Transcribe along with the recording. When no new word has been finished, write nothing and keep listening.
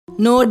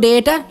no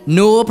data,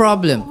 no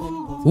problem.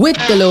 With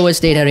the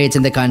lowest data rates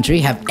in the country,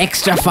 have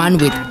extra fun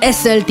with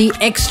SLT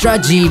Extra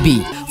GB.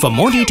 For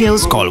more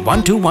details, call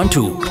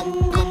 1212.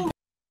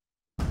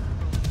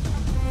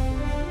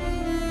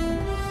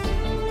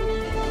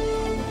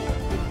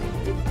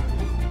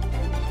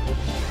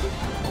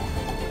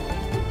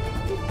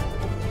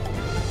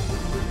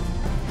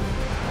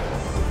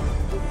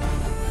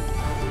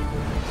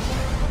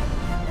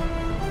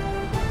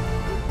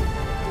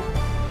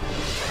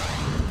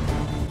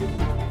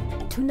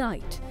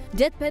 Tonight,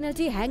 death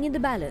penalty hang in the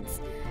balance.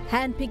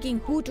 Handpicking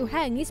who to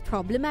hang is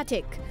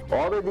problematic.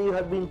 Already you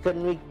have been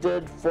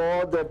convicted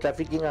for the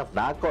trafficking of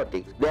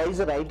narcotics. There is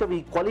a right of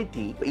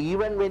equality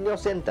even when you're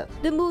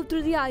sentenced. The move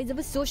through the eyes of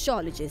a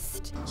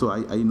sociologist. So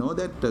I know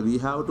that we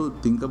have to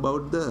think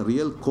about the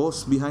real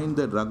cause behind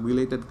the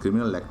drug-related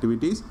criminal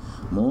activities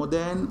more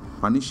than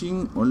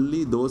punishing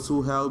only those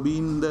who have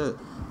been the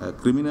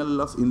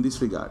criminal in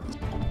this regard.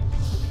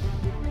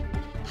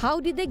 How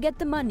did they get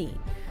the money?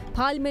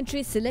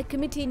 Parliamentary Select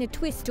Committee in a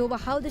twist over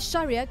how the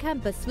Sharia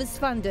campus was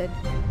funded.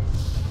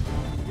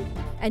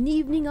 An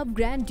evening of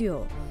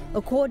grandeur,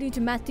 according to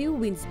Matthew,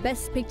 wins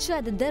Best Picture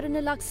at the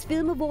Derana Lux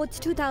Film Awards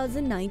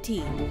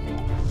 2019.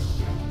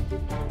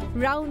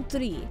 Round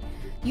 3.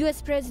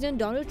 US President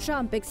Donald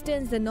Trump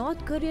extends the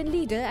North Korean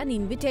leader an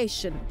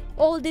invitation.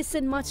 All this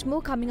and much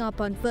more coming up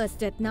on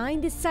First at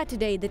 9 this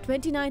Saturday, the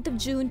 29th of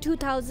June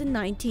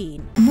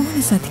 2019.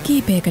 මොහොන සති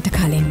කීපයකට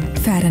කලින්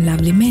Fair and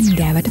Lovely men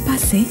ගෑවට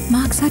පස්සේ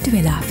Marx අඩු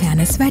වෙලා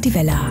ෆෙයානස් වැඩි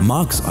වෙලා.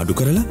 Marx අඩු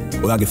කරලා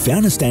ඔයාගේ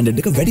ෆෙයානස්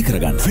ස්ටෑන්ඩඩ් එක වැඩි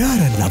කරගන්න. Fair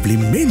and Lovely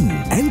men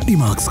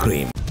anti-marks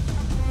cream.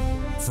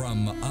 From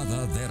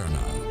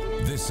AdaDerana,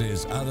 this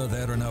is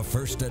AdaDerana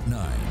First at 9.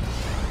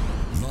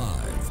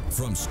 Live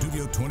from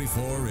Studio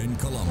 24 in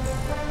Colombo.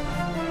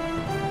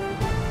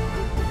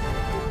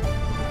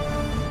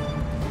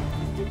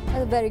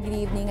 A very good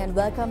evening and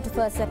welcome to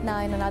First at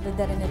 9 on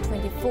AdaDerana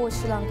 24,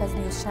 Sri Lanka's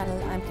news channel.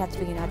 I'm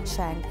Katharina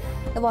Chang.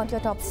 I want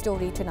your top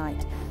story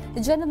tonight.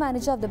 The General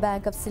Manager of the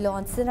Bank of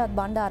Ceylon, Sinath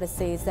Bandara,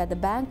 says that the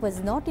bank was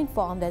not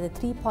informed that the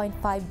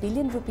 3.5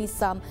 billion rupee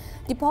sum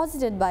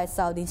deposited by a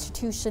Saudi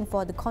institution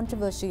for the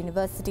controversial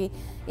university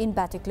in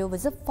Batticaloa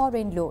was a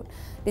foreign loan.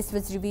 This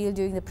was revealed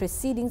during the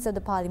proceedings of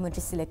the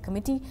Parliamentary Select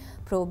Committee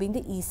probing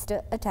the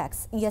Easter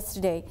attacks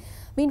yesterday.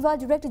 Meanwhile,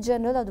 Director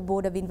General of the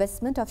Board of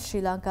Investment of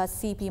Sri Lanka,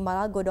 C.P.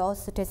 Malagod,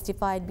 also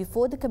testified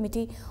before the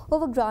committee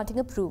over granting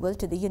approval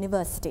to the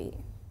university.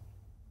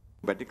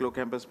 Batticaloa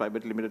Campus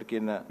Private Limited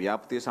කියන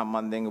ව්‍යාපෘතිය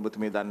සම්බන්ධයෙන්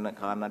ඔබතුමිය දන්න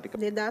කාරණා ටික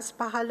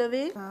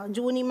 2015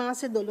 ජූනි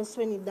මාසේ 12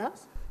 වෙනිදා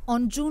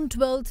On June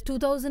 12,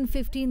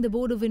 2015, the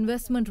Board of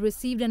Investment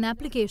received an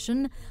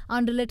application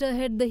under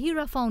letterhead the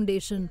Hira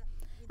Foundation.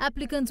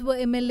 Applicants were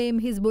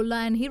MLM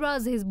Hizbullah and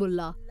Hiraz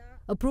Hizbullah.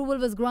 Approval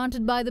was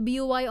granted by the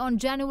BOI on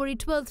January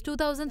 12,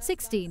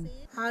 2016.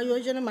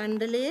 ආයෝජන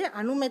මණ්ඩලයේ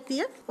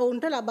අනුමැතිය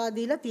ඔවුන්ට ලබා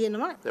දීලා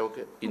තියෙනවා.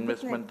 Okay,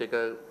 investment එක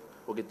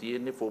ඔගේ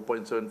තියෙන්නේ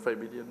 4.75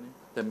 billion නේ.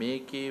 දැන්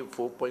මේකේ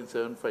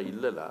 4.75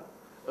 ඉල්ලලා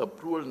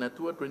approval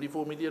නැතුව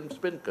 24 million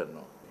spend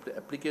කරනවා.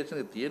 application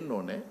එක තියෙන්න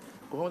ඕනේ.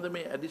 කොහොමද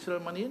මේ additional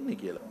money එන්නේ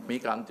කියලා.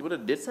 මේක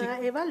අන්තිමට debt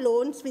ඒවා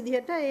loans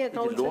විදිහට ඒ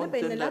account වල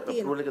පෙන්නලා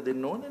තියෙනවා. approval එක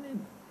දෙන්න ඕනේ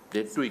නේද?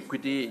 debt to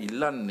equity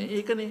ඉල්ලන්නේ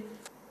ඒකනේ.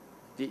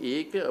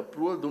 ඒක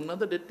approval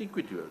දුන්නද debt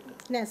equity වලට?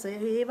 නෑ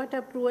සර් ඒවට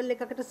approval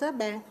එකකට සර්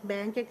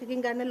bank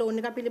එකකින් ගන්න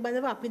loan එක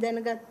පිළිබඳව අපි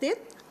දැනගත්තේ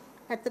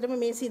ඇත්තටම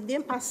මේ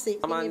සිද්ධියෙන් පස්සේ.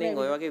 සාමාන්‍යයෙන්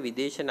ඔය වගේ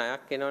විදේශ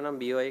ණයක් එනවා නම්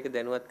BOI එක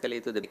දැනුවත් කළ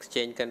යුතුද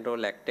exchange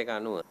control act එක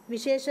අනුව?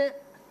 විශේෂ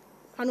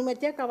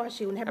අනුමැතියක්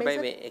අවශ්‍ය වුණා. හැබැයි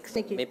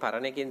මේ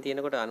පරණ එකෙන්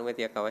තියෙනකොට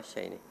අනුමැතියක්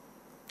අවශ්‍යයි නේ.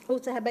 ඔව්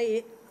සර් හැබැයි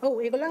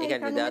ඒගොල්ලන්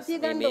ඒක අනුමැතිය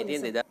ගන්න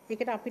ඕනේ.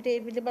 ඒකට අපිට ඒ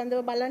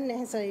පිළිබඳව බලන්න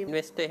නැහැ සර්.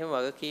 ඉන්වෙස්ටර් එහෙම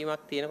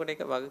වගකීමක් තියෙනකොට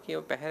ඒක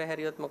වගකීම පැහැර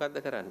හැරියොත්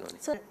මොකද්ද කරන්න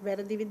ඕනේ? සර්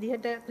වැරදි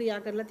විදිහට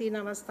ක්‍රියා කරලා තියෙන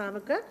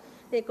අවස්ථාවක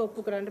ඒක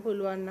ඔප්පු කරන්න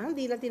පුළුවන් නම්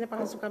දීලා තියෙන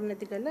පහසුකම්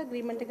නැති කරලා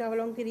agreement එක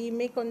අවලංගු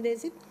කිරීමේ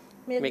කොන්දේසිත්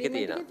මේක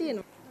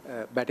තියෙනවා.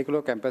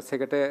 Batticaloa campus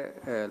එකට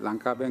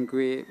ලංකා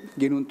බැංකුවේ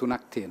ගිණුම්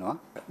තුනක් තියෙනවා.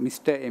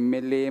 Mr.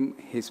 MLM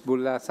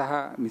Hizbullah සහ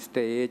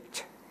Mr.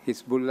 H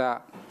Hizbullah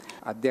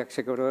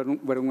අධ්‍යක්ෂකවරුන්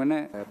වන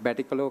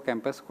Batticaloa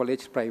campus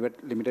college private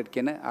limited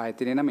කියන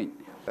ආයතනය නමින්.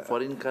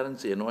 foreign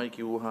currency එනවයි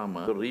කිව්වහම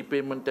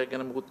repayment එක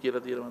ගැන මොකුත්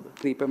කියලා තියෙනවද?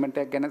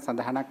 repayment එක ගැන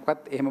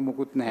සඳහනක්වත් එහෙම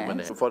මොකුත්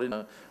නැහැ. foreign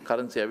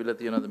currency ඇවිල්ලා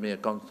තියෙනවද මේ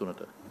accounts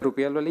තුනට?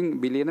 රුපියල් වලින්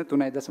බිලියන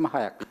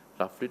 3.6ක්.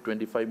 roughly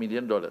 $25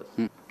 million.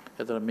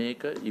 එතන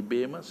මේක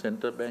ඉබේම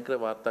සෙන්ට්‍රල් බැංක්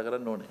එකට වාර්තා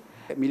කරන්න ඕනේ.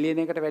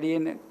 මිලියනයකට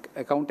වැඩියෙන්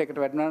account එකට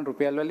වැටුණා නම්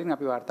රුපියල් වලින්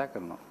අපි වාර්තා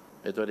කරනවා.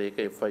 ඒතකොට ඒක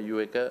FIU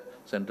එක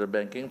සෙන්ට්‍රල්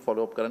බැංකින්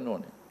ෆලෝ අප් කරන්න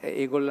ඕනේ.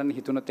 ඒගොල්ලන්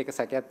හිතුනොත් ඒක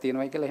සැකයක්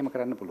තියෙනවයි කියලා එහෙම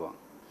කරන්න පුළුවන්.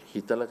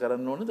 හිතලා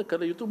කරන්න ඕනේද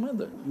කළ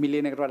යුතුමද?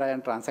 මිලියනයකට වඩා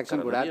යන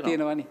ට්‍රාන්සැක්ෂන් ගොඩාක්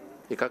තියෙනවනේ.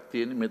 එකක්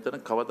තියෙන්නේ මෙතන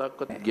කවදාවත්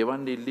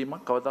ගෙවන්න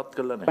ඉල්ලීමක් කවදාත්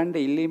කළා නැහැ. ගෙවන්න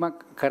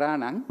ඉල්ලීමක් කරා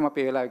නම් මම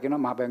අපේ වෙලාව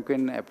කියනවා මහ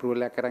බැංකුවෙන්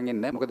අප්‍රූවල් එකක් අරන්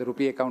එන්න. මොකද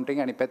රුපියල් account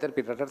එකෙන් අනිත් පැත්තට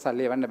පිටරටට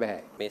සල්ලි එවන්න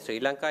බෑ. මේ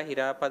ශ්‍රී ලංකා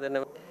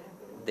හිරාපදන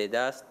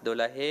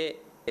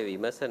 2012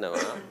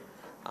 විමසනවා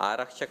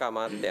ආරක්ෂක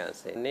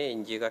අමාත්‍යාංශයේ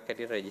NGO එකක්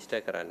හැටියට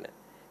රෙජිස්ටර් කරන්න.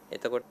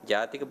 එතකොට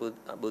ජාතික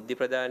බුද්ධි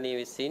ප්‍රදානීය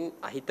විසින්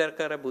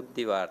අහිතකර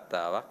බුද්ධි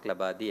වාර්තාවක්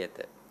ලබා දී ඇත.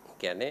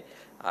 කියන්නේ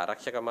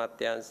ආරක්ෂක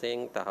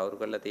අමාත්‍යාංශයෙන් තහවුරු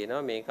කරලා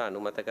තියෙනවා මේක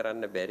අනුමත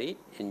කරන්න බැරි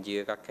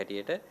NGO එකක්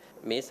හැටියට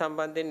මේ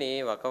සම්බන්ධයෙන්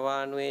මේ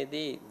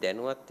වකවානුවේදී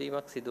දැනුවත්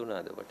වීමක් සිදු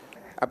වුණාද ඔබට?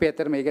 අපි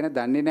ඇත්තට මේ ගැන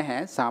දන්නේ නැහැ.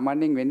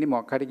 සාමාන්‍යයෙන් වෙන්නේ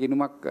මොකක් හරි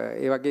ගිණුමක්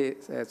ඒ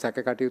වගේ සැක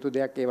කටයුතු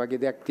දෙයක් ඒ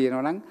වගේ දෙයක්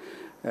තියෙනවා නම්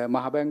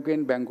මහ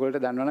බැංකුවෙන් බැංකුව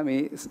වලට දන්නවනම්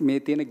මේ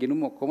තියෙන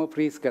ගිණුම් ඔක්කොම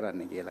ෆ්‍රීස්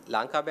කරන්න කියලා.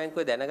 ලංකා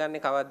බැංකුවේ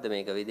දැනගන්නේ කවද්ද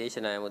මේක විදේශ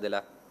ණය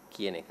මුදලක්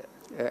කියන එක?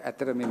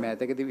 ඇත්තට මේ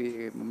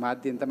මෑතකදී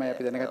මාධ්‍යයෙන් තමයි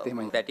අපි දැනගත්තේ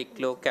එහෙමයි.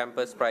 පැටික්ලෝ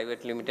කැම්පස්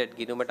ප්‍රයිවට් ලිමිටඩ්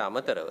ගිණුමට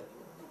අමතරව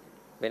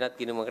වෙනත්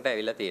ගිණුමකට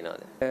ඇවිල්ලා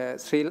තියෙනවද?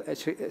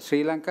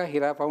 ශ්‍රී ලංකා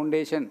හිරා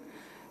ෆවුන්ඩේෂන්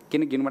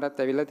කියන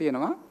ගිණුමටත් ඇවිල්ලා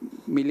තියෙනවා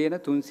මිලියන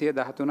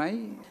 313යි.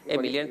 ඒ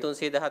මිලියන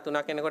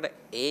 313ක් එනකොට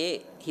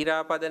ඒ හිරා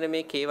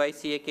පදනමේ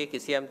KYC එකේ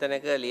කිසියම්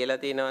තැනක ලියලා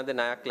තියෙනවද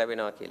ණයක්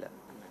ලැබෙනවා කියලා?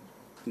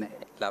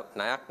 නැහැ.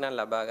 ණයක් නම්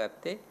ලබා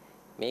ගත්තේ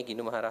මේ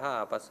ගිණුම හරහා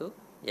ආපසු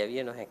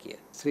යවිය නොහැකිය.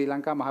 ශ්‍රී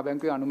ලංකා මහ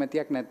බැංකුවේ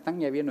අනුමැතියක් නැත්නම්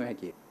යවිය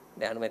නොහැකිය.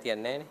 දැන් අනුමැතියක්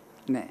නැහැනේ.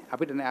 නෑ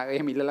අපිට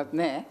එහෙම ඉල්ලලත්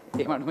නෑ.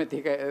 එහෙම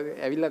අනුමැතියක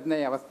ඇවිල්ලත්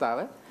නෑ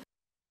අවස්ථාව.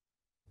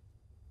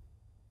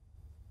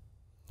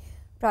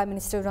 Prime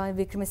Minister Ranil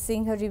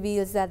Wickremesinghe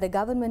reveals that the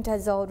government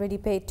has already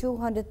paid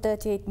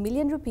 238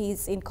 million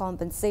rupees in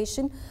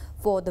compensation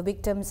for the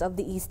victims of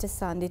the Easter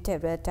Sunday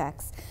terror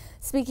attacks.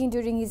 Speaking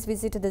during his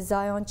visit to the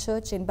Zion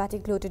Church in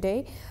Batticaloa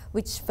today,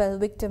 which fell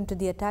victim to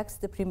the attacks,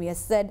 the Premier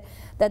said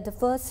that the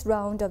first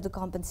round of the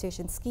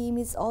compensation scheme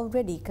is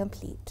already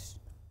complete.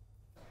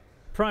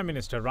 Prime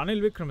Minister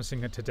Ranil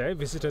Wickremesinghe today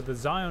visited the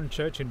Zion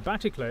Church in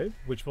Batticaloa,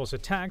 which was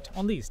attacked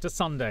on the Easter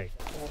Sunday.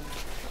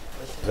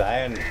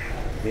 Zion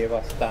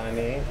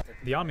Devasthane.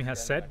 The army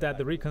has said that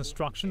the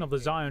reconstruction of the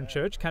Zion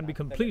Church can be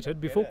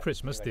completed before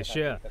Christmas this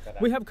year.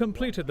 We have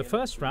completed the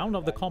first round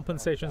of the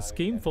compensation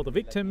scheme for the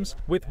victims,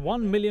 with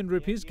 1 million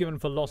rupees given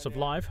for loss of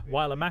life,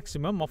 while a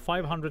maximum of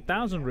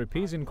 500,000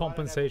 rupees in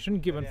compensation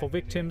given for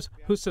victims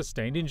who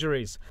sustained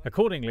injuries.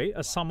 Accordingly,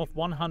 a sum of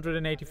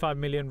 185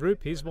 million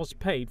rupees was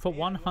paid for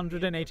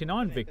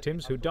 189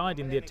 victims who died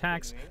in the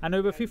attacks, and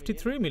over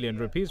 53 million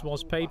rupees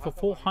was paid for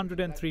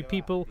 403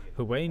 people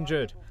who were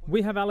injured.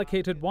 We have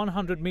allocated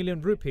 100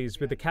 million rupees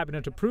with the cabinet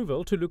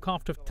approval to look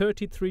after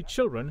 33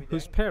 children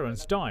whose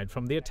parents died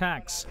from the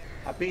attacks.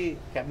 අපි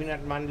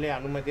cabinet මණ්ඩලයේ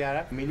අනුමැතිය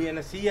අර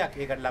මිලියන 100ක්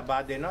ඒකට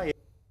ලබා දෙනවා.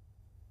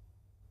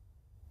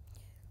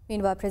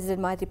 Meanwhile, President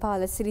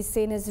Maithripala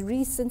Sirisena's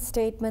recent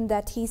statement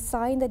that he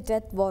signed the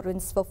death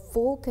warrants for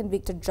 4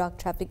 convicted drug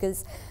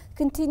traffickers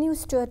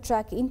continues to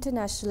attract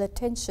international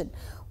attention,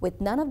 with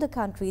none of the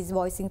countries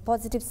voicing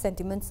positive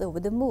sentiments over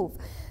the move.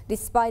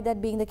 Despite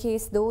that being the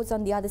case, those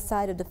on the other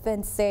side of the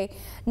fence say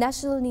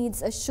national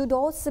needs should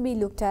also be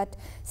looked at,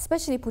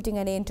 especially putting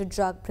an end to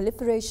drug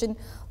proliferation,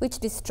 which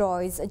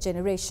destroys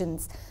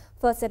generations.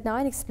 First at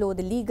 9, explore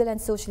the legal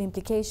and social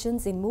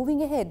implications in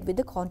moving ahead with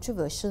the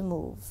controversial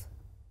move.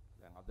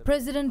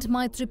 President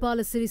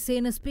Maithripala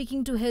Sirisena,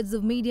 speaking to heads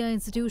of media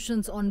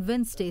institutions on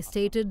Wednesday,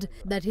 stated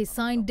that he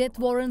signed death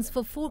warrants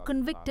for 4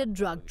 convicted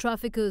drug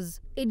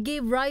traffickers. It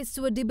gave rise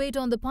to a debate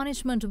on the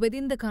punishment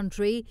within the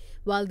country,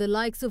 while the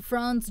likes of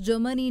France,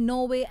 Germany,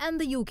 Norway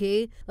and the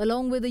UK,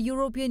 along with the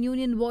European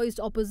Union, voiced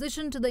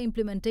opposition to the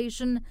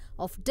implementation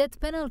of death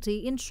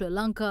penalty in Sri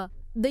Lanka.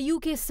 The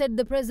UK said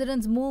the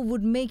president's move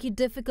would make it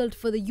difficult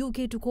for the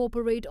UK to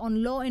cooperate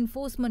on law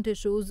enforcement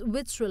issues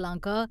with Sri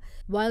Lanka,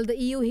 while the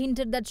EU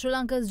hinted that Sri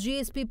Lanka's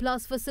GSP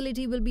Plus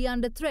facility will be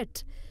under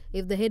threat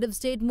if the head of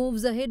state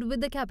moves ahead with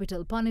the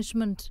capital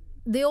punishment.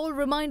 They all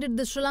reminded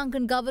the Sri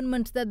Lankan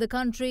government that the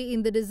country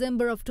in the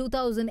December of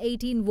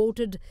 2018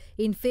 voted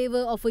in favour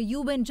of a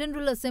UN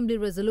General Assembly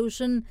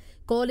resolution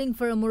calling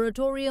for a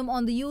moratorium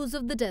on the use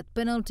of the death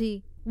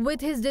penalty.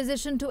 With his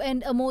decision to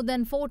end a more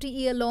than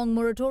 40-year-long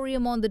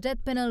moratorium on the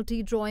death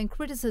penalty drawing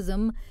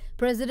criticism,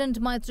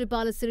 President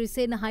Maithripala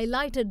Sirisena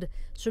highlighted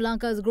Sri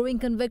Lanka's growing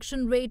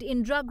conviction rate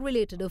in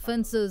drug-related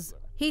offences.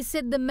 He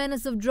said the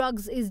menace of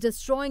drugs is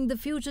destroying the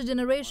future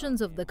generations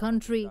of the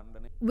country.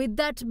 With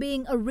that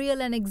being a real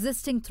and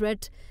existing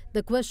threat,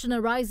 the question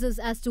arises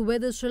as to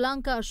whether Sri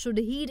Lanka should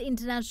heed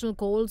international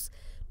calls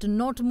to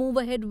not move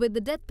ahead with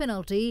the death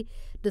penalty,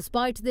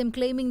 despite them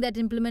claiming that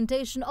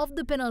implementation of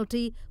the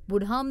penalty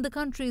would harm the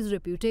country's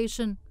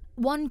reputation.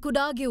 One could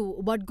argue,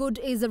 what good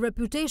is a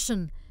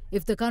reputation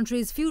if the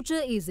country's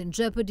future is in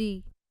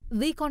jeopardy?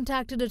 We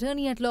contacted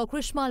Attorney-at-Law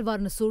Krishmal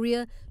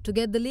Varnasurya to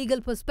get the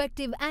legal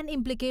perspective and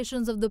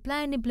implications of the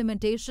planned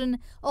implementation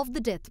of the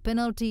death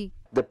penalty.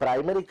 The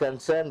primary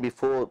concern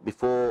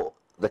before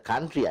the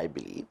country, I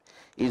believe,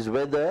 is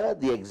whether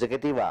the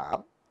executive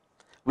arm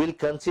will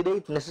consider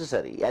it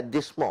necessary at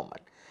this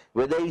moment,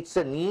 whether it's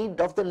a need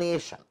of the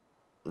nation,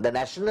 the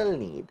national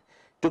need,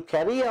 to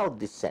carry out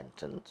this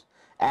sentence,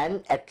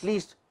 and at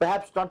least,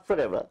 perhaps not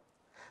forever,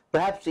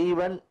 perhaps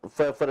even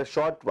for a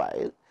short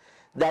while,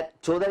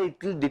 so that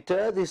it will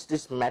deter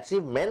this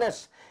massive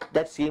menace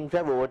that seems to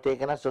have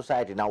overtaken our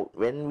society. Now,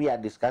 when we are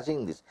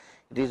discussing this,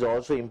 it is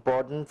also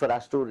important for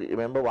us to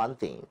remember one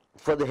thing.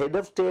 For the head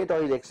of state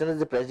or his excellency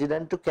the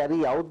president to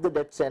carry out the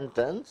death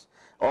sentence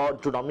or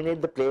to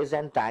nominate the place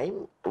and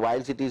time,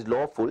 whilst it is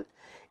lawful,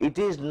 it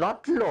is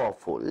not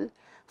lawful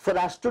for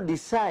us to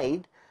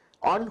decide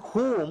on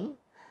whom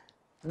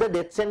the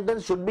death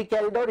sentence should be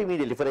carried out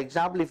immediately. For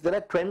example, if there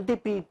are 20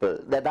 people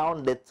that are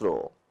on death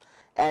row,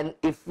 and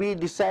if we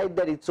decide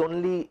that it's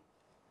only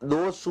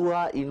those who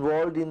are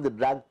involved in the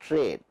drug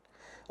trade,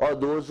 or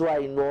those who are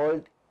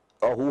involved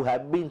or who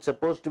have been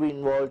supposed to be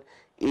involved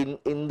in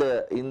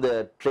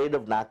the trade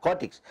of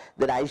narcotics,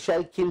 that I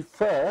shall kill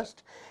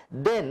first,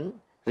 then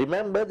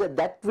remember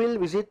that will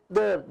visit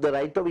the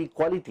right of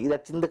equality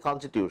that's in the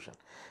Constitution.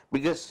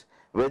 Because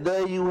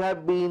whether you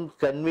have been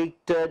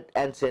convicted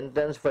and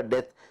sentenced for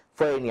death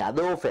for any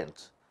other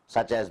offense,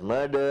 such as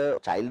murder,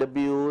 child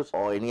abuse,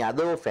 or any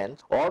other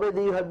offense, or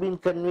whether you have been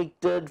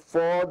convicted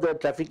for the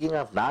trafficking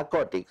of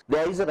narcotics,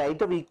 there is a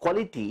right of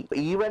equality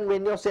even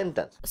when you're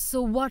sentenced.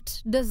 So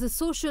what does the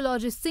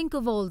sociologist think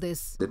of all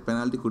this? Death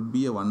penalty could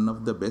be one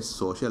of the best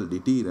social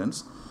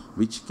deterrents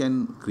which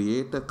can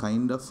create a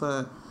kind of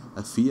a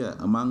fear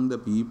among the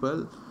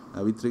people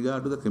with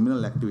regard to the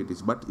criminal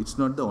activities. But it's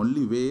not the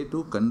only way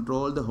to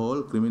control the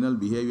whole criminal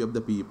behavior of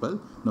the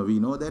people. Now we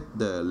know that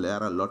there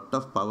are a lot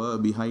of power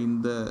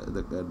behind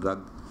the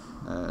drug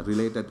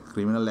related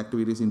criminal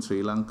activities in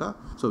Sri Lanka.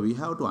 So we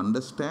have to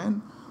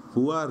understand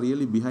who are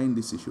really behind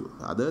this issue.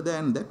 Other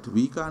than that,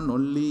 we can't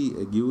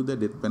only give the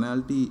death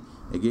penalty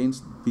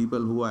against people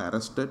who are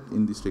arrested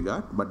in this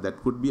regard, but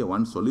that could be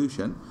one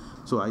solution.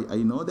 So I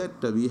know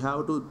that we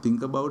have to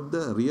think about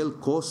the real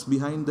cause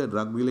behind the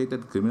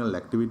drug-related criminal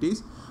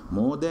activities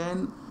more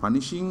than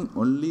punishing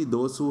only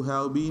those who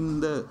have been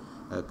the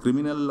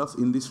criminal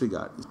in this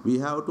regard. We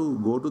have to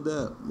go to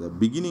the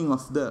beginning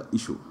of the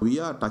issue. We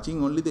are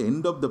touching only the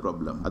end of the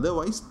problem.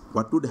 Otherwise,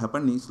 what would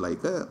happen is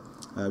like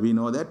we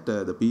know that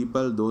the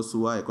people, those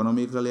who are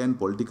economically and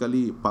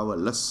politically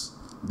powerless,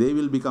 they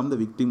will become the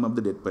victim of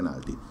the death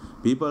penalty.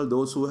 People,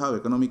 those who have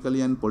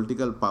economically and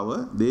political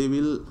power, they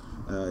will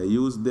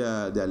use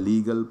their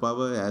legal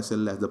power as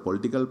well as the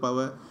political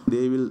power.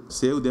 They will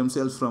save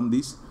themselves from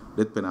this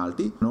death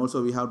penalty. And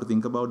also we have to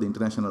think about the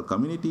international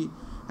community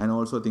and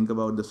also think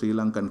about the Sri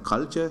Lankan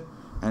culture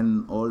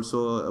and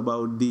also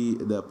about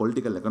the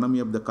political economy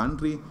of the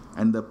country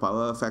and the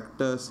power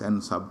factors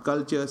and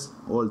subcultures,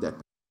 all that.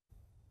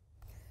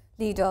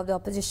 Leader of the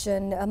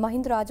opposition,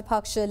 Mahinda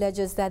Rajapaksa,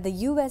 alleges that the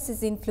US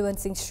is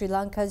influencing Sri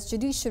Lanka's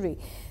judiciary.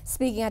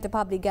 Speaking at a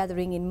public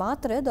gathering in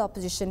Matra, the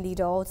opposition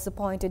leader also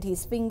pointed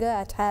his finger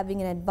at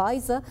having an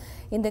advisor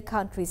in the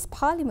country's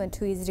parliament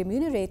who is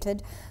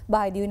remunerated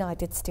by the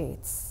United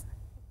States.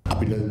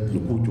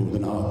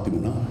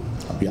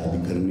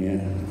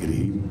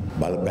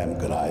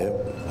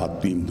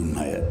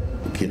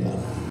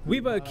 We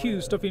were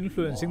accused of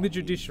influencing the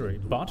judiciary,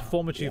 but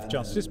former Chief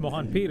Justice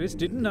Mohan Piris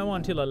didn't know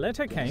until a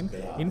letter came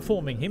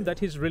informing him that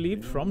he's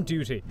relieved from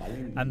duty.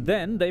 And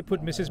then they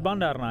put Mrs.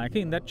 Bandaranaike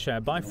in that chair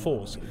by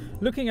force.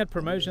 Looking at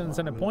promotions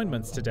and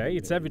appointments today,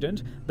 it's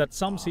evident that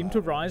some seem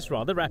to rise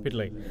rather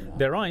rapidly.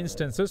 There are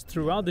instances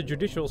throughout the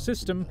judicial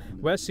system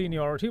where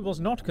seniority was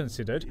not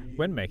considered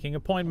when making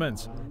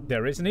appointments.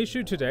 There is an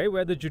issue today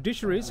where the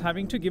judiciary is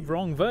having to give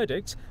wrong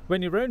verdicts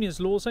when erroneous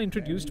laws are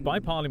introduced by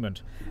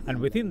Parliament. And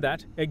within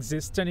that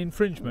exists an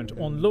infringement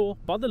on law,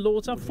 but the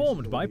laws are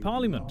formed by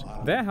Parliament.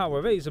 There,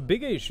 however, is a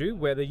bigger issue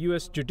where the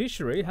US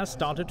judiciary has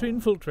started to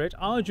infiltrate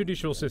our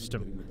judicial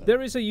system.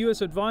 There is a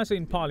US advisor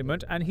in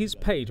Parliament and he's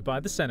paid by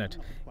the Senate.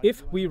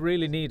 If we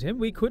really need him,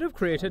 we could have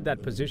created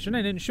that position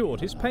and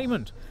ensured his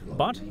payment.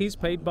 But he's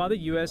paid by the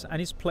US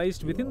and is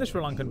placed within the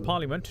Sri Lankan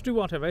Parliament to do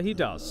whatever he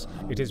does.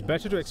 It is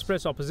better to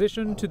express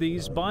opposition to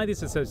these by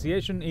this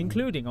association,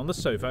 including on the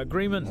SOFA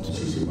agreement.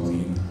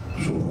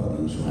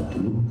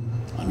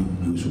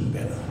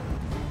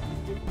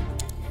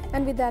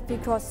 And with that, we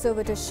cross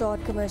over to a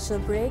short commercial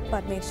break,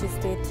 but make sure you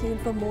stay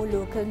tuned for more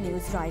local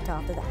news right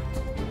after that.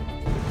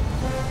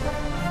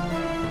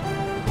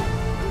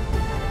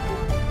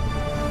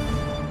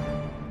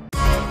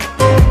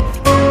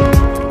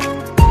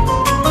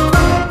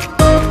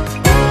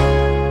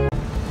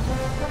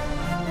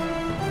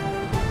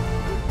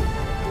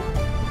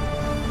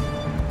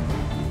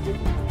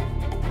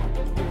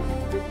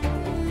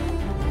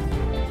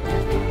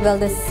 Well,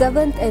 the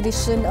 7th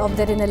edition of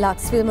the Derana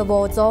Lux Film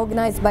Awards,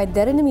 organised by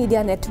Derana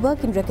Media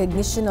Network in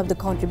recognition of the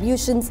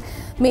contributions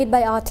made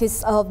by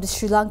artists of the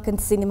Sri Lankan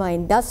cinema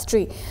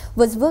industry,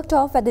 was worked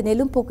off at the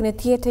Nelumpokuna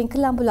Theatre in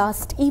Colombo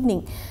last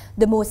evening.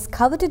 The most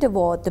coveted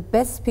award, the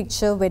Best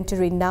Picture, went to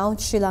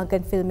renowned Sri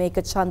Lankan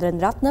filmmaker Chandran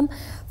Ratnam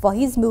for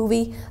his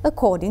movie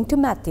According to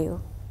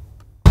Matthew.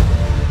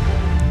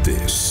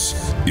 This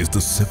is the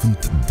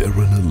 7th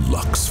Derana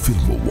Lux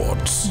Film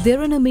Awards.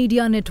 Derana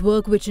Media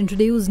Network, which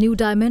introduced new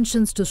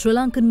dimensions to Sri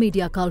Lankan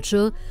media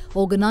culture,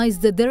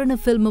 organised the Derana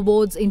Film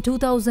Awards in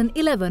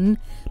 2011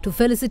 to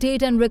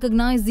felicitate and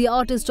recognise the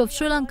artists of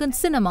Sri Lankan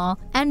cinema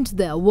and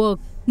their work.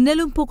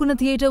 Nelumpokuna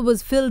Theatre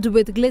was filled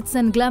with glitz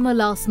and glamour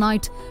last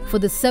night for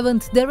the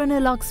 7th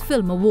Derana Lux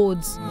Film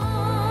Awards.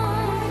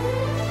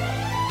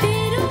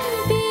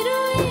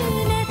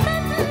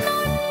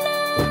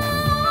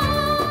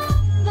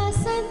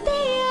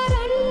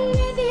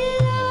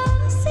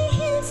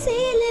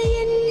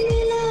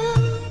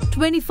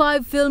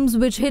 25 films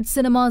which hit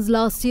cinemas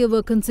last year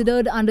were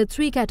considered under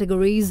 3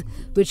 categories,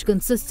 which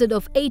consisted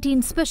of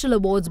 18 special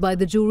awards by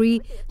the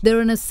jury,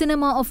 Derana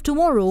Cinema of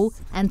Tomorrow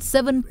and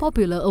 7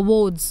 popular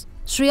awards.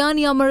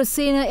 Shriyani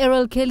Amarasena,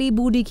 Errol Kelly,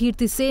 Budi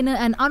Kirtisena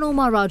and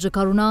Anoma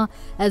Rajakaruna,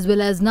 as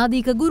well as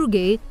Nadika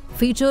Guruge,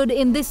 featured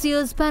in this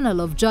year's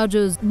panel of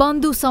judges.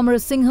 Bandhu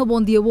Samarasinghe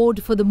won the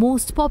award for the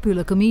most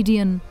popular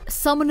comedian.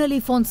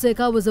 Samanali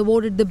Fonseca was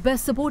awarded the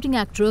Best Supporting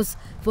Actress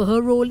for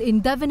her role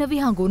in Devina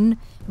Vihangun,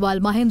 while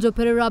Mahendra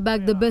Perera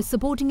bagged the Best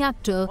Supporting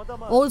Actor,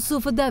 also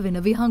for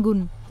Devina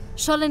Vihangun.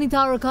 Shalini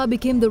Taraka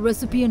became the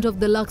recipient of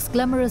the Lux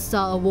Glamorous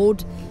Star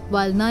Award,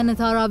 while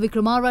Nayanthara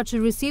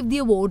Vikramarachi received the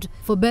award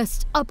for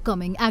Best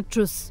Upcoming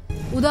Actress.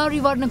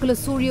 Udari Varnakula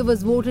Surya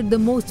was voted the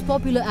most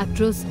popular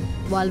actress,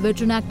 while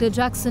veteran actor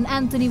Jackson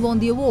Anthony won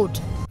the award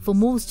for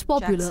Most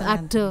Popular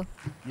Actor.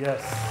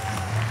 Yes.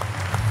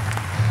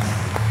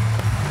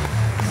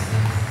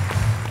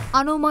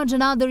 Anoma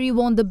Janadari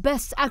won the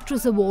Best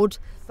Actress Award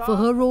for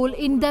her role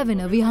in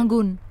Devina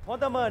Vihangun.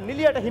 හොඳම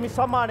නිලියට හිමි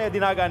සම්මානය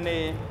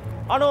දිනාගන්නේ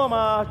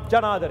Anoma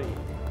ජනාදරි.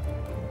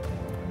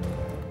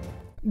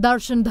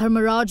 Darshan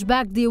Dharmaraj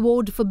bagged the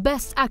award for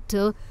Best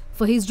Actor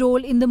for his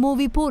role in the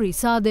movie Pori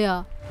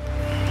Sadaya.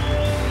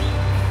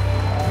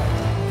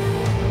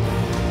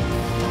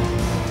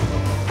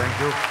 Thank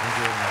you. Thank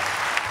you very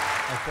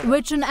much.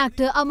 Veteran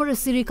actor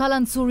Amarasiri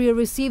Kalansurya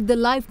received the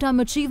Lifetime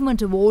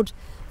Achievement Award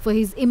for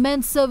his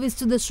immense service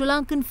to the Sri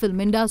Lankan film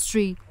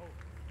industry.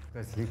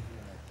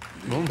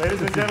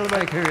 Ladies and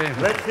gentlemen,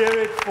 let's hear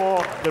it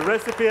for the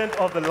recipient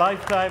of the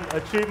Lifetime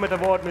Achievement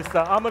Award,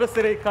 Mr.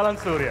 Amarasiri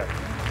Kalansurya.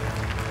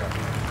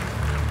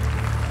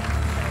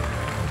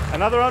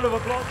 Another round of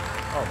applause.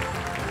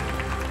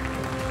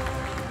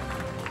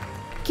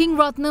 King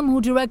Ratnam,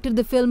 who directed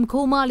the film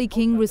Komali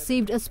King,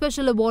 received a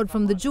special award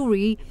from the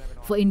jury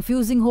for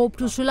infusing hope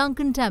to Sri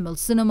Lankan Tamil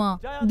cinema.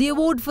 The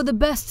award for the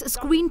best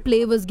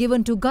screenplay was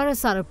given to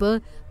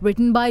Garasarapa,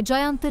 written by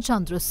Jayantha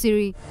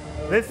Chandrasiri.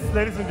 This,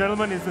 ladies and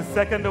gentlemen, is the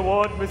second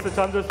award Mr.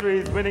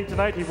 Chandrasiri is winning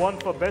tonight. He won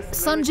for Best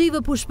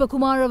Sanjeeva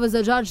Pushpakumara was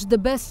adjudged the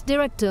Best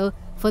Director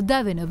for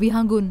Devina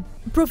Vihangun.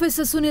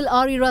 Professor Sunil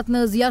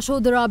Ariratna's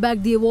Yashodhara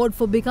bagged the award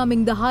for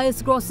becoming the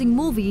highest grossing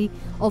movie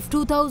of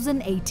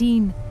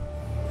 2018.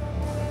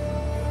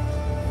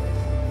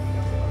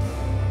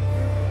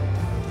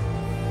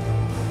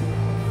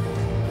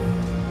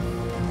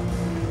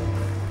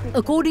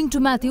 According to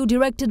Matthew,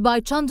 directed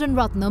by Chandran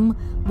Ratnam,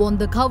 won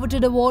the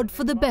coveted award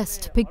for the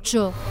Best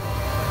Picture.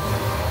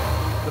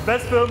 The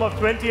best film of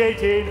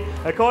 2018.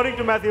 According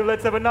to Matthew,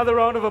 let's have another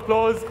round of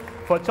applause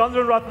for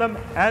Chandran Ratnam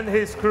and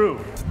his crew.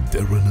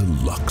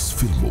 Derana Lux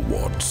Film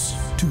Awards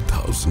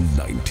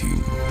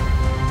 2019.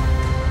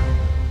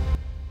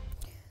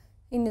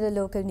 In the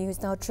local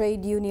news now,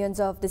 trade unions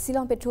of the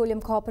Ceylon Petroleum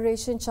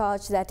Corporation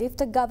charge that if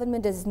the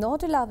government does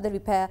not allow the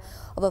repair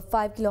of a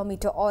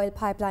 5-kilometre oil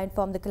pipeline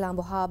from the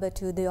Colombo harbour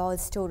to the oil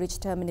storage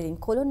terminal in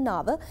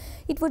Colonnava,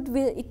 it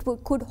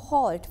could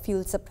halt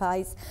fuel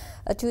supplies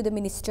to the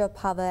Minister of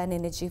Power and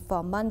Energy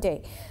from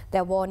Monday.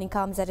 Their warning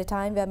comes at a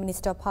time where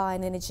Minister of Power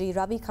and Energy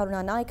Ravi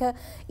Karunanayake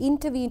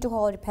intervened to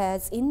halt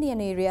repairs in the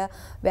area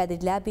where the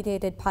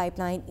dilapidated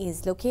pipeline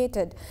is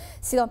located.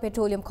 Ceylon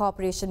Petroleum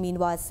Corporation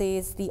meanwhile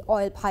says the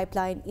oil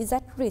pipeline is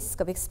at risk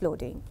of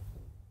exploding.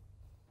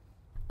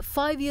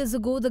 5 years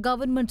ago, the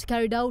government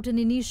carried out an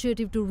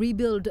initiative to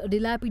rebuild a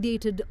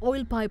dilapidated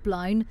oil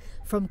pipeline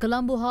from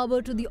Colombo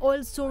harbour to the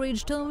oil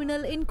storage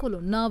terminal in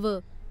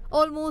Colonnava.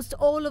 Almost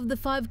all of the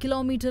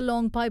 5-kilometre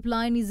long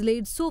pipeline is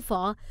laid so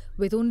far,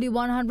 with only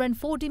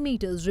 140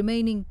 metres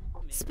remaining.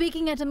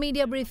 Speaking at a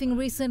media briefing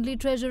recently,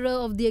 Treasurer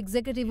of the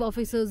Executive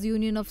Officers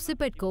Union of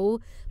Sipetco,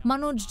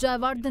 Manoj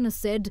Jayawardena,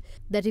 said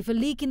that if a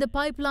leak in the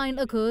pipeline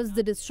occurs,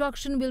 the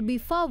destruction will be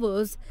far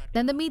worse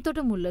than the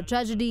Meethotamulla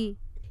tragedy.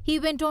 He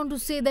went on to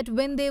say that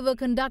when they were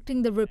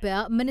conducting the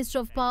repair, Minister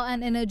of Power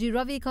and Energy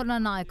Ravi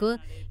Karunanayake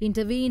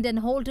intervened and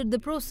halted the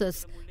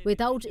process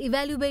without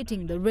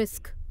evaluating the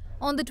risk.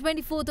 On the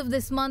 24th of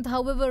this month,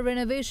 however,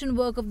 renovation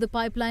work of the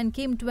pipeline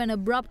came to an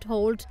abrupt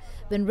halt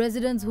when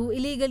residents who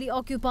illegally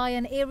occupy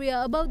an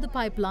area above the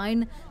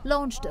pipeline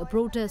launched a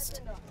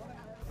protest.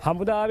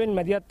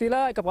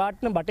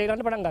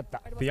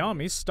 The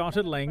army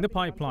started laying the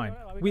pipeline.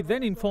 We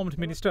then informed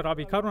Minister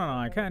Ravi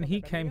Karunanayake and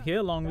he came here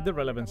along with the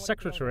relevant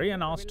secretary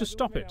and asked to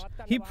stop it.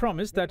 He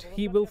promised that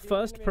he will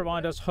first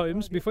provide us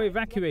homes before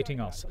evacuating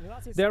us.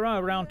 There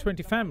are around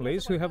 20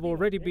 families who have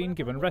already been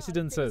given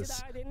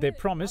residences. They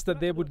promised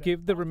that they would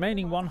give the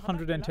remaining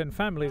 110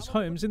 families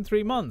homes in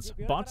 3 months,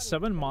 but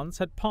 7 months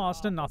had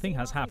passed and nothing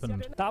has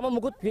happened.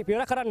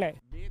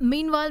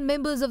 Meanwhile,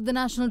 members of the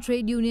National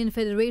Trade Union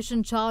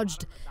Federation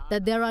charged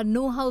that there are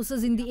no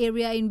houses in the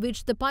area in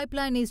which the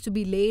pipeline is to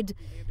be laid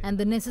and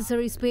the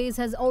necessary space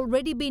has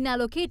already been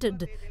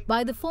allocated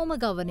by the former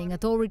governing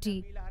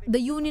authority. The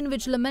union,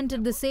 which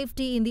lamented the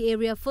safety in the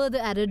area, further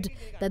added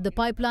that the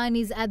pipeline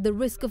is at the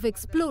risk of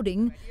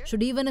exploding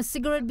should even a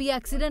cigarette be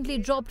accidentally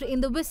dropped in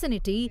the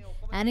vicinity,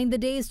 and in the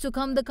days to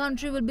come the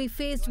country will be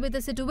faced with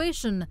a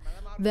situation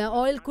where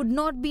oil could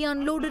not be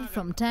unloaded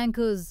from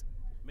tankers.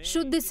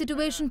 Should this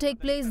situation take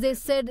place, they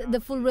said the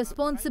full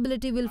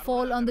responsibility will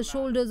fall on the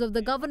shoulders of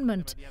the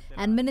government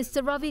and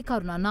Minister Ravi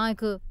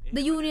Karunanayake.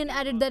 The union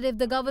added that if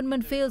the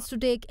government fails to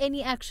take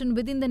any action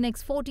within the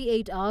next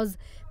 48 hours,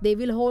 they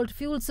will halt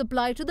fuel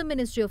supply to the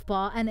Ministry of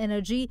Power and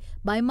Energy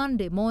by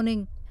Monday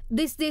morning.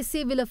 This, they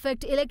say, will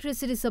affect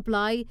electricity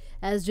supply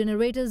as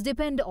generators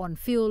depend on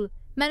fuel.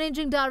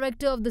 Managing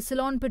Director of the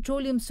Ceylon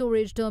Petroleum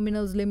Storage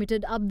Terminals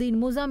Limited, Abdeen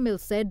Muzammil,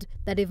 said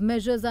that if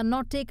measures are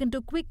not taken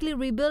to quickly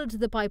rebuild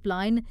the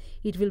pipeline,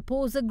 it will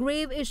pose a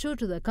grave issue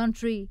to the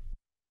country.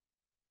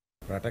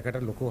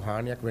 රටකට ලොකු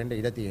හානියක් වෙන්න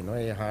ඉඩ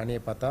තියෙනවා. ඒ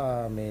හානිය පතා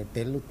මේ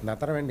තෙල්ලුත්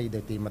නතර වෙන්න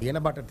ඉඩ තියෙනවා.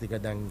 තියෙන බටර් ටික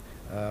දැන්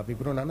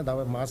පිපුරුනන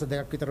මාස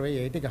දෙකක් විතර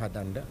වෙයි ඒ ටික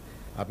හදන්න.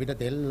 අපිට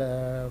තෙල්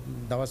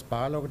දවස්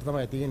 15කට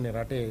තමයි තියෙන්නේ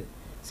රටේ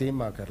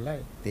සීමා කරලා.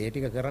 ඒ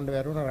ටික කරන්න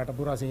බැරුණා රට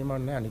පුරා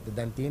සීමාවක් නැහැ. අනිත්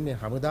දැන් තියෙන්නේ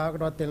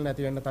හමුදාකටවත් තෙල්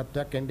නැති වෙන්න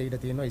තත්ත්වයක් එන්න ඉඩ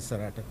තියෙනවා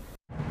ඉස්සරහට.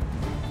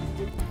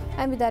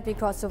 And with that we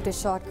cross over to a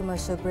short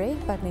commercial break,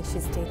 but make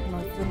sure you stay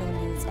more for no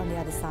news on the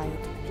other side.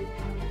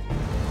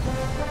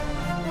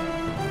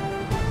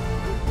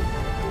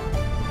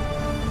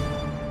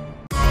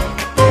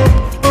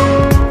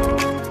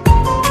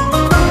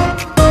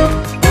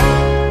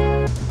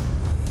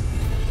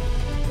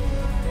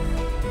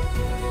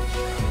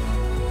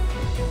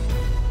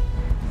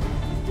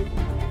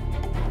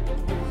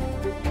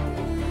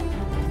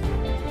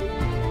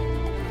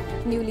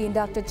 Newly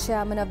inducted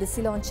chairman of the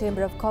Ceylon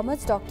Chamber of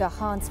Commerce, Dr.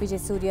 Hans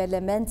Vijaysurya,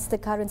 laments the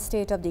current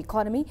state of the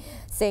economy,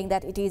 saying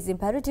that it is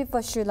imperative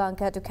for Sri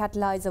Lanka to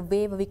catalyze a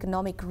wave of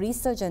economic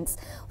resurgence,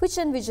 which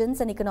envisions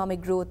an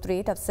economic growth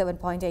rate of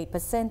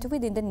 7.8%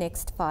 within the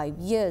next 5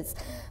 years.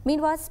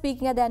 Meanwhile,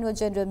 speaking at the annual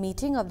general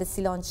meeting of the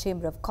Ceylon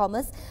Chamber of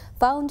Commerce,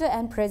 founder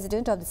and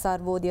president of the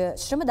Sarvodaya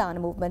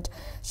Shramadana movement,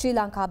 Sri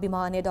Lanka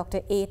Abhimanya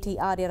Dr. A.T.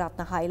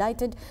 Aryaratna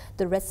highlighted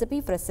the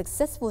recipe for a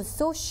successful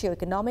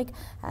socio-economic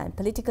and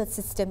political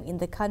system in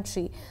the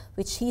country,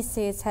 which he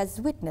says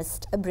has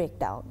witnessed a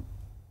breakdown.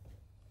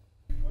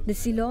 The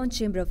Ceylon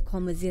Chamber of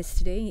Commerce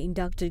yesterday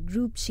inducted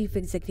Group Chief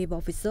Executive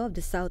Officer of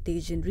the South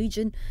Asian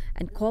region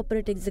and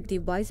Corporate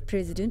Executive Vice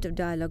President of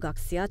Dialogue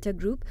Axiata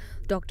Group,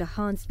 Dr.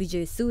 Hans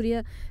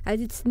Vijaysurya,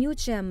 as its new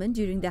chairman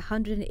during the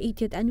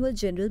 180th Annual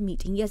General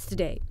Meeting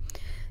yesterday.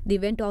 The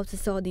event also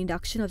saw the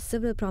induction of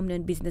several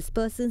prominent business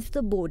persons to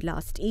the board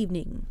last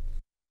evening.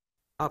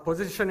 Our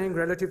positioning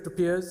relative to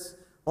peers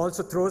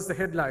also throws the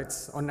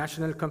headlights on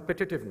national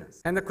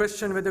competitiveness and the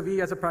question whether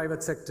we as a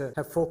private sector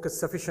have focused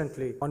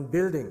sufficiently on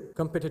building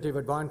competitive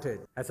advantage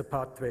as a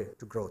pathway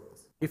to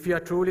growth. If we are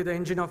truly the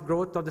engine of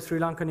growth of the Sri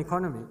Lankan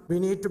economy,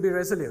 we need to be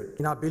resolute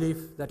in our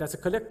belief that as a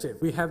collective,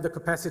 we have the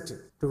capacity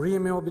to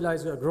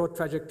re-mobilize a growth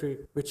trajectory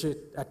which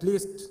at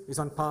least is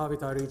on par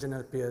with our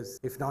regional peers,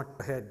 if not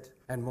ahead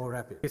and more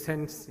rapid. It is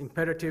hence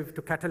imperative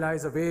to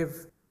catalyze a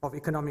wave of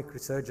economic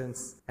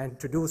resurgence and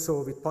to do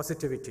so with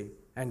positivity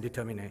and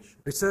determination.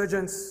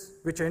 Resurgence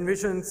which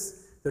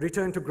envisions the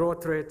return to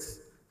growth rates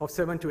of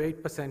 7 to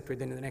 8%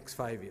 within the next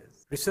 5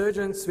 years.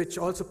 Resurgence which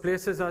also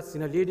places us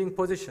in a leading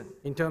position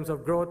in terms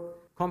of growth,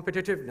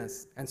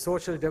 competitiveness and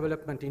social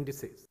development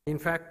indices. In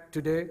fact,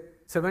 today,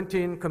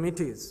 17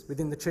 committees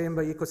within the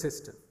chamber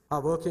ecosystem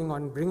are working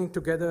on bringing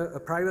together a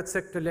private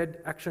sector-led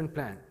action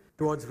plan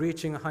towards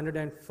reaching a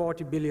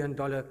 $140 billion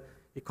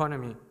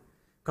economy,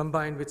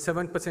 combined with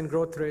 7%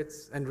 growth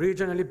rates and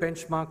regionally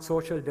benchmarked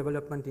social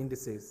development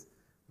indices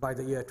by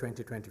the year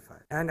 2025.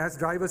 And as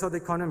drivers of the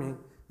economy,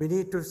 we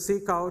need to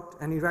seek out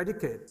and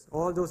eradicate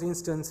all those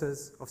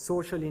instances of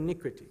social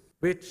inequity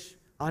which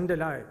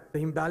underlie the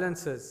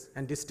imbalances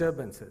and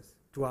disturbances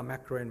to our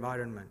macro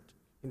environment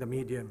in the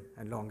medium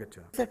and longer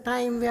term. It's a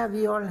time where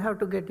we all have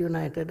to get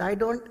united. I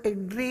don't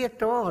agree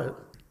at all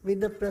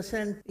with the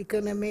present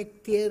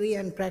economic theory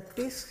and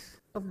practice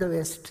of the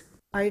West.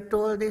 I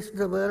told this to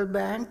the World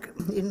Bank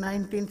in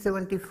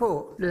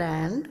 1974.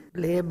 Land,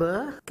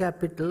 labor,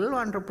 capital,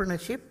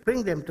 entrepreneurship,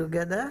 bring them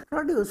together,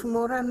 produce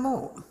more and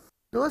more.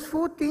 Those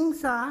four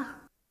things are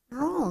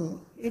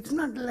wrong. It's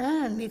not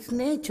land, it's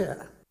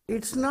nature.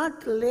 It's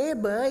not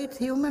labor, it's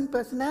human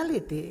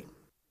personality.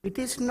 It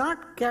is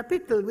not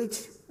capital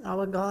which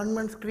our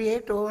governments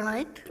create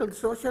overnight, it's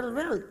social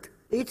wealth.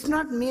 It's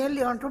not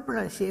merely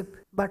entrepreneurship,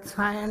 but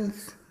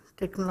science,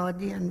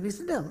 technology and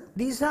wisdom.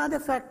 These are the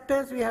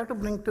factors we have to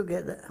bring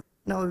together.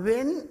 Now,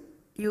 when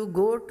you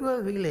go to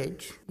a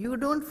village, you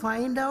don't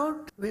find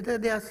out whether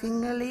they are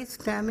Sinhalese,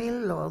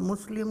 Tamil or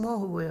Muslim or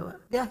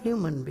whoever. They are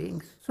human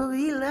beings. So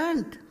we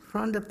learned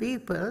from the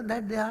people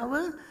that there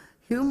were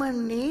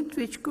human needs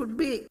which could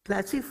be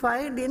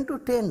classified into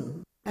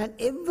 10. And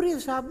every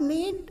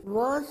sub-need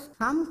was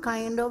some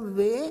kind of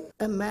way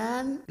a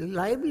man's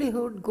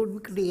livelihood could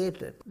be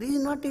created. This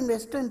is not in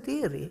Western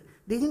theory.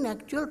 This is in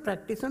actual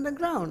practice on the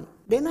ground.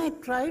 Then I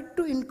tried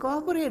to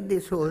incorporate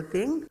this whole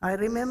thing. I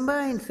remember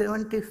in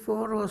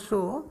 74 or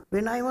so,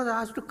 when I was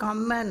asked to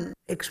come and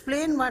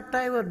explain what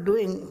I was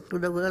doing to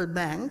the World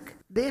Bank,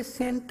 they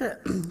sent a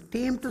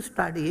team to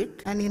study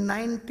it. And in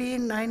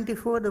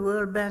 1994, the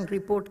World Bank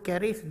report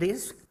carries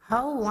this,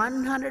 how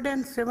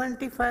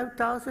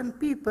 175,000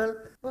 people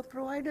were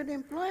provided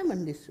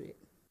employment this way.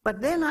 But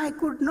then I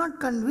could not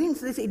convince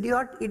these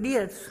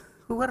idiots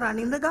who were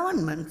running the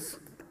governments.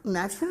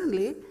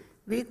 Nationally,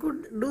 we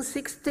could do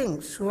 6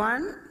 things.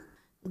 1,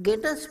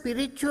 get a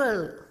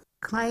spiritual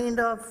kind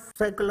of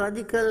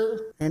psychological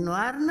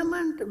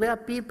environment where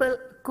people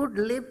could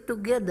live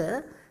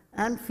together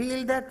and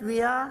feel that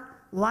we are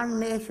one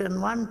nation,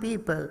 one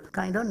people,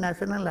 kind of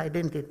national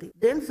identity.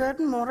 Then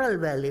certain moral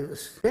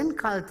values, then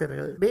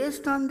cultural.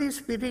 Based on the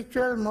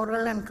spiritual,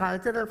 moral and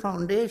cultural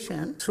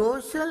foundation,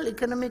 social,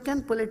 economic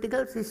and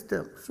political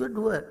system should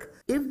work.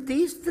 If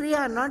these 3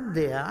 are not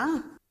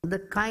there, the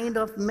kind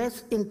of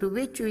mess into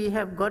which we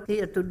have got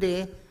here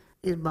today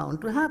is bound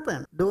to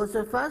happen. Those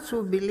of us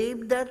who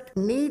believe that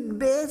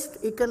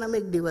need-based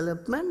economic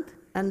development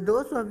and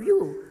those of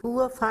you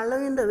who are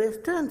following the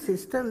Western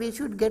system, we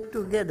should get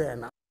together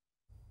now.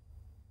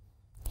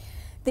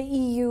 The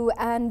EU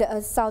and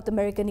South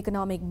American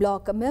economic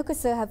bloc,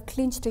 Mercosur, have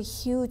clinched a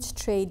huge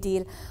trade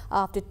deal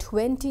after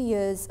 20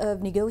 years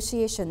of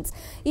negotiations.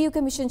 EU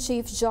Commission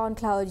Chief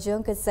Jean-Claude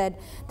Juncker said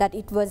that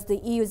it was the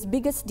EU's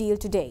biggest deal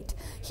to date.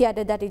 He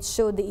added that it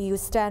showed the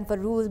EU's stand for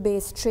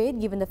rule-based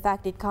trade, given the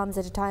fact it comes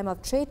at a time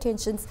of trade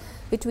tensions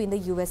between the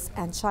US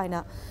and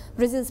China.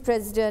 Brazil's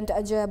President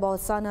Jair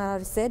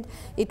Bolsonaro said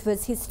it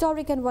was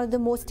historic and one of the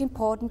most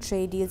important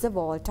trade deals of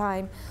all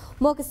time.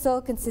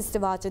 Mercosur consists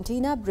of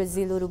Argentina,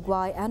 Brazil,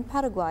 Uruguay and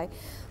Paraguay.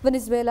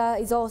 Venezuela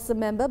is also a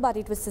member, but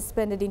it was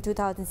suspended in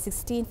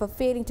 2016 for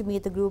failing to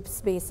meet the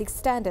group's basic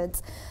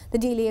standards. The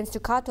deal aims to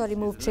cut or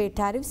remove trade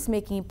tariffs,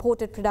 making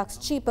imported products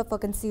cheaper for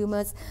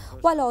consumers,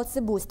 while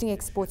also boosting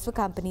exports for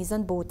companies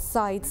on both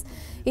sides.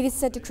 It is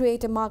set to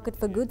create a market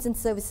for goods and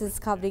services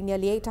covering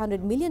nearly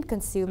 800 million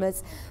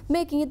consumers,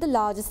 making it the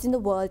largest in the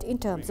world in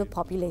terms of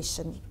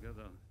population.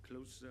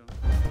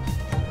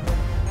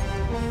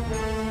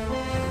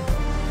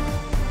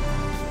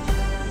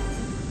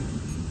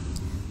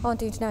 On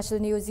to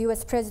international news,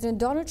 US President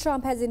Donald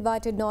Trump has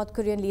invited North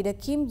Korean leader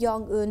Kim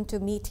Jong-un to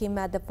meet him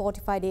at the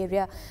fortified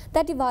area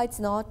that divides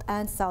North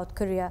and South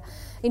Korea.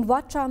 In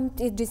what Trump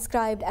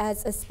described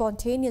as a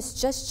spontaneous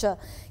gesture,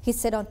 he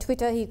said on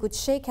Twitter he could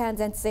shake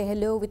hands and say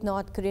hello with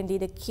North Korean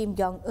leader Kim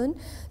Jong-un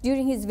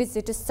during his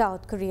visit to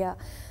South Korea.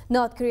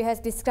 North Korea has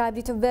described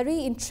it a very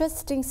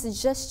interesting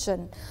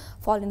suggestion.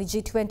 Following the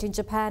G20 in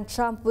Japan,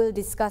 Trump will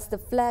discuss the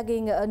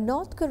flagging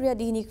North Korea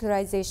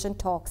denuclearization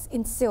talks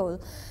in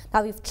Seoul.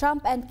 Now, if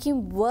Trump and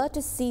Kim were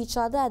to see each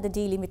other at the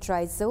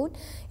demilitarized zone,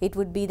 it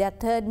would be their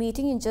 3rd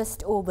meeting in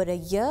just over a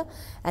year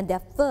and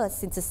their first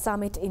since the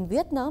summit in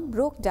Vietnam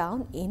broke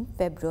down in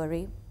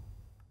February.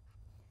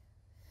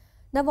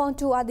 Now on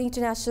to other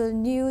international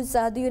news.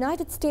 The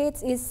United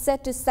States is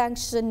set to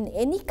sanction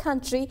any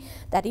country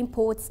that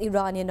imports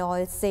Iranian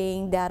oil,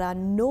 saying there are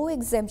no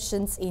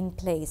exemptions in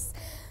place.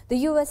 The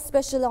U.S.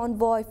 Special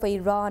Envoy for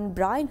Iran,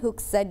 Brian Hook,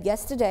 said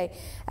yesterday,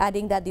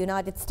 adding that the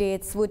United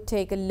States would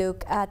take a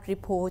look at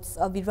reports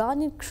of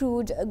Iranian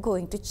crude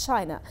going to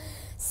China.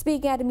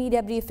 Speaking at a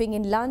media briefing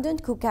in London,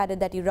 Cook added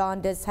that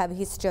Iran does have a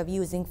history of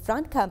using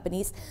front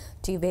companies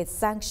to evade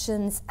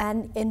sanctions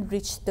and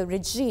enrich the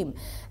regime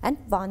and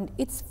fund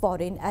its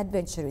foreign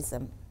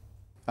adventurism.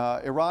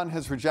 Iran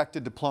has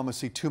rejected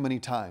diplomacy too many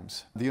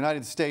times. The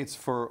United States,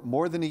 for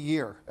more than a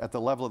year, at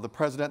the level of the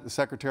President, the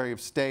Secretary of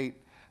State,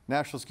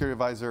 National Security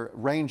Advisor,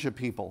 range of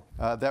people,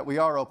 that we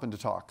are open to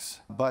talks.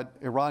 But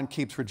Iran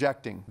keeps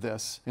rejecting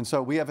this. And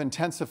so we have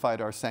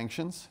intensified our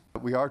sanctions.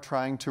 We are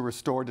trying to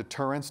restore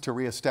deterrence, to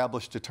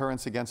reestablish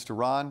deterrence against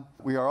Iran.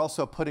 We are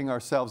also putting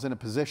ourselves in a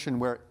position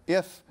where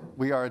if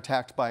we are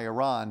attacked by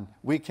Iran,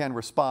 we can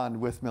respond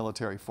with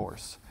military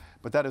force.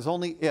 But that is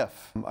only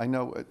if. I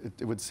know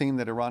it would seem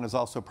that Iran is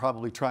also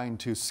probably trying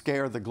to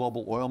scare the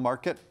global oil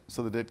market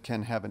so that it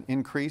can have an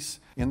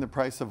increase in the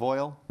price of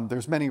oil.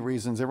 There's many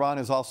reasons. Iran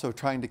is also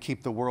trying to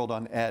keep the world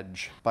on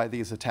edge by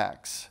these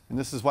attacks. And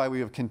this is why we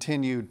have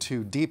continued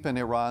to deepen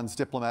Iran's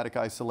diplomatic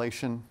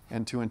isolation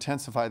and to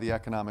intensify the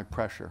economic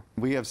pressure.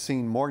 We have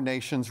seen more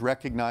nations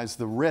recognize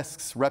the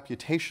risks,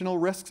 reputational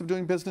risks of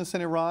doing business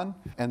in Iran.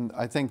 And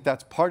I think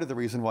that's part of the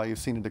reason why you've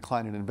seen a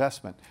decline in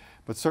investment.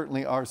 But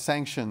certainly our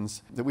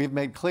sanctions, that we've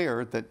made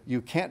clear that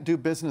you can't do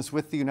business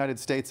with the United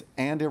States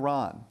and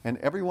Iran. And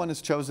everyone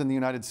has chosen the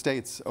United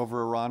States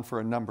over Iran for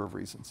a number of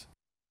reasons.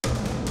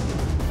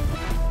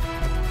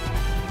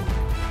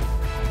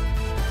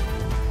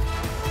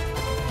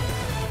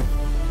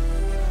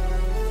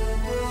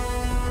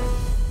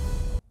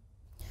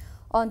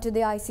 On to the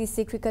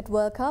ICC Cricket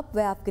World Cup,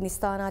 where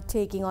Afghanistan are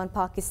taking on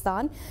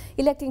Pakistan.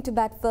 Electing to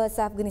bat first,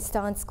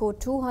 Afghanistan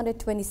scored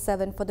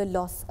 227 for the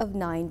loss of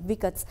 9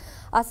 wickets.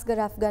 Asghar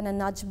Afghan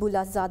and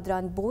Najmullah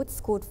Zadran both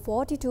scored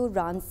 42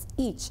 runs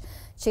each.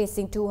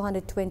 Chasing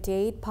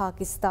 228,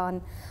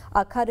 Pakistan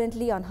are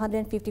currently on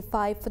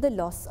 155 for the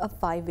loss of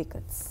 5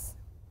 wickets.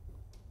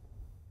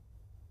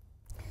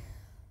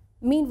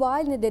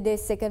 Meanwhile, in the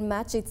day's second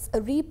match, it's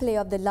a replay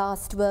of the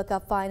last World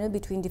Cup final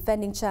between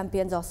defending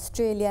champions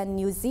Australia and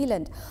New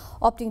Zealand.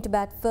 Opting to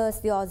bat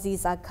first, the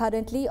Aussies are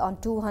currently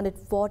on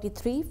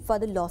 243 for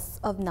the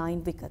loss of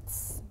 9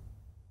 wickets.